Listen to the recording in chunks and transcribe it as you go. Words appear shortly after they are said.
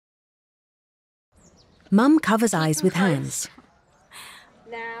Mum covers eyes with hands.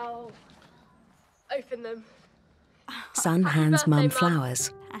 Now, open them. Son hands Mum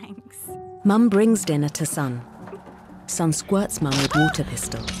flowers. Thanks. Mum brings dinner to Son. Son squirts Mum with water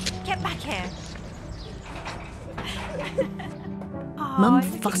pistol. Get back here. Mum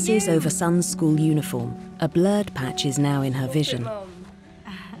fusses over Son's school uniform. A blurred patch is now in her vision.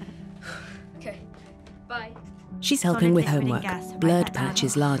 Okay, bye. She's helping with Solid liquid homework. and gas, write Blurred that patch down.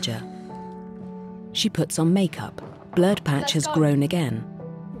 is larger. She puts on makeup. Blurred patch has grown again.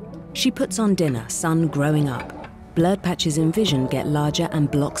 She puts on dinner, Son growing up. Blurred patches in vision get larger and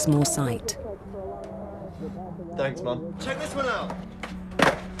blocks more sight. Thanks, Mum. Check this one out.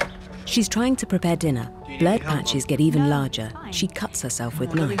 She's trying to prepare dinner. Do you need Blurred any help, patches Mum? get even No, larger. it's fine. She cuts herself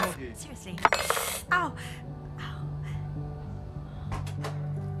with Let me knife. help you. Seriously. Ow.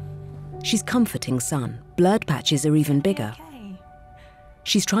 She's comforting Son. Blurred patches are even bigger. Okay.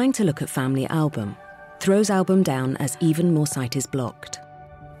 She's trying to look at family album. Throws album down as even more sight is blocked.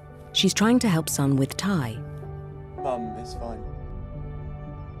 She's trying to help Son with tie. Mum, it's fine.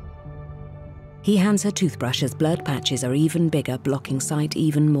 He hands her toothbrush as blurred patches are even bigger, blocking sight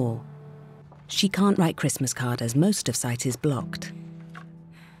even more. She can't write Christmas card as most of sight is blocked.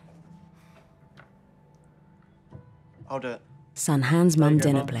 I'll do it. Son hands There you Mum go,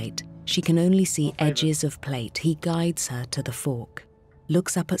 dinner Mum. plate. She can only see Your favourite. edges of plate. He guides her to the fork.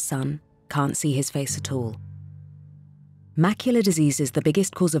 Looks up at Son, can't see his face at all. Macular disease is the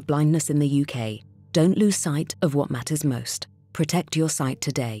biggest cause of blindness in the UK. Don't lose sight of what matters most. Protect your sight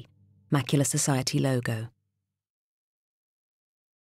today. Macular Society logo.